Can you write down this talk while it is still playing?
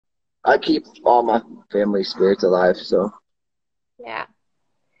I keep all my family spirits alive. So Yeah.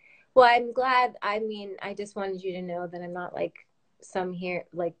 Well, I'm glad. I mean, I just wanted you to know that I'm not like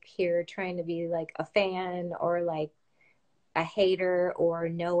here trying to be like a fan or like a hater or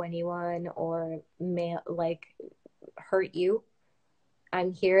know anyone or like hurt you.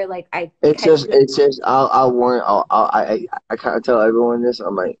 I'm here like I catch you. it's just I'll warn I kind of tell everyone this.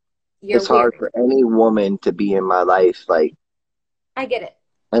 I'm like, You're it's hard weird. for any woman to be in my life, like I get it.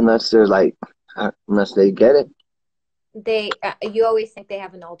 unless they're like unless they get it. You always think they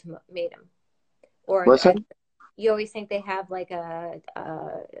have an ultimatum, or What's that? you always think they have like a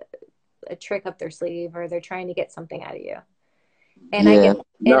trick up their sleeve, or they're trying to get something out of you. And Yeah,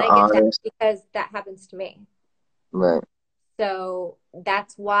 not I get that honest. because that happens to me. Right. So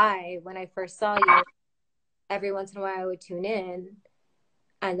that's why when I first saw you, every once in a while I would tune in,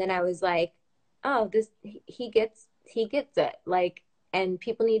 and then I was like, oh, he gets it. Like, and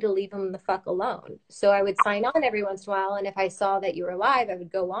people need to leave him the fuck alone. So I would sign on every once in a while, and if I saw that you were live, I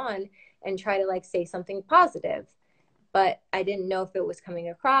would go on and try to like say something positive. But I didn't know if it was coming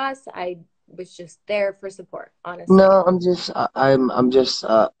across. I was just there for support, honestly. No, I'm just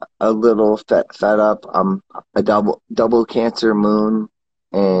a little fed up. I'm a double Cancer moon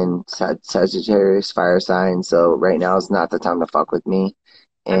and Sagittarius fire sign, so right now is not the time to fuck with me.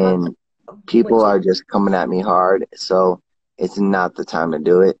 I'm a And people which is are just coming at me hard, so it's not the time to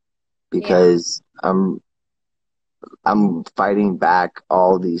do it yeah, because I'm fighting back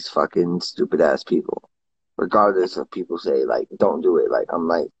all these fucking stupid ass people. Regardless of people say like don't do it, like I'm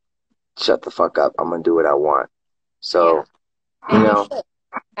like shut the fuck up. I'm gonna do what I want. yeah, So, you and you know, should,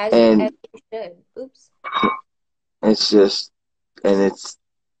 as and you should. Oops. it's just and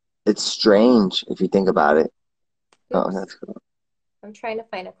it's strange if you think about it. Oh, Oops. that's cool. I'm trying to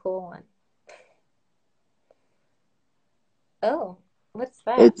find a cool one. Oh, what's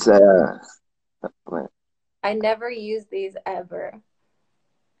that? It's I never use these ever.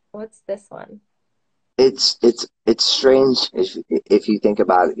 What's this one? it's strange if you think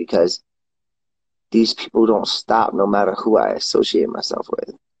about it because these people don't stop no matter who I associate myself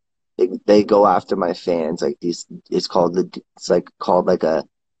with. They go after my fans like these. It's like called like a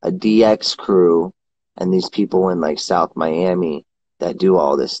DX crew, and these people in like South Miami that do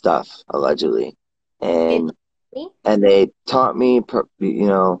all this stuff allegedly, In and me? they taunt me,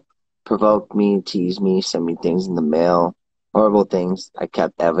 provoke me, tease me, send me things in the mail, horrible things. I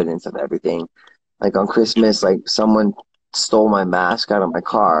kept evidence of everything. Like on Christmas, like someone stole my mask out of my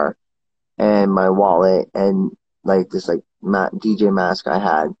car and my wallet and like this like DJ mask I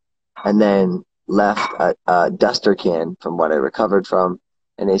had, and then left a duster can from what I recovered from,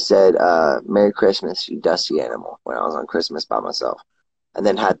 and they said, "Merry Christmas, you dusty animal," when I was on Christmas by myself, and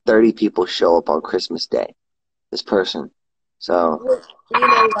then had 30 people show up on Christmas Day. This person, so Well, you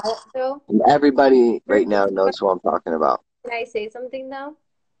know what though? everybody Through, right now knows who I'm talking about. can I say something though?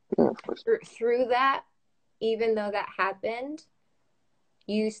 Yeah, of course. Through that, even though that happened,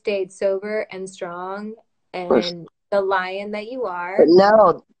 you stayed sober and strong Of course. and the lion that you But are.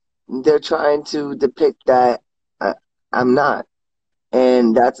 now they're trying to depict that I'm not.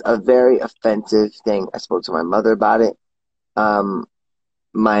 And that's a very offensive thing. I spoke to my mother about it. Um,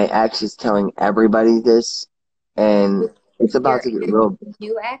 my ex is telling everybody this, and it's about Your to get real.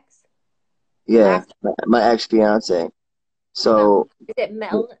 new ex, Yeah, last my ex fiance. Mel, So is it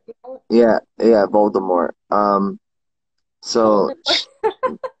yeah, yeah, Voldemort. So Voldemort?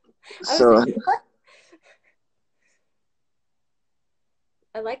 I was so like, what?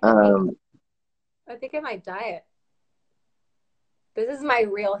 I like the pink. um. I think I might dye it. This is my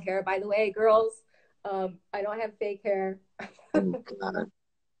real hair, by the way, girls. I don't have fake hair. Oh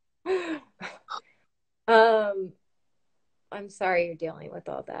God. um, I'm sorry you're dealing with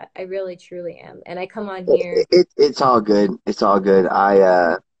all that. I really truly am. And I come on here. It's all good. It's all good.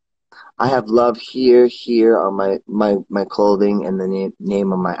 I have love here on my clothing and the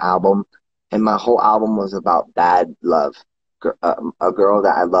name of my album, and my whole album was about bad love. A girl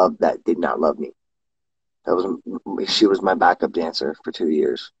that I loved that did not love me. That was she was my backup dancer for 2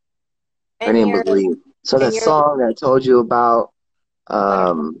 years. Her And name was Lee. So that you're song that I told you about,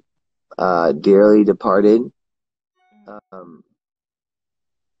 wonderful. um, Dearly Departed, um,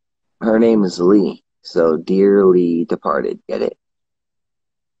 her name is Lee. So Dearly Departed, get it?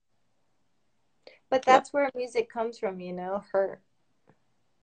 But Yeah. that's where music comes from, you know, hurt.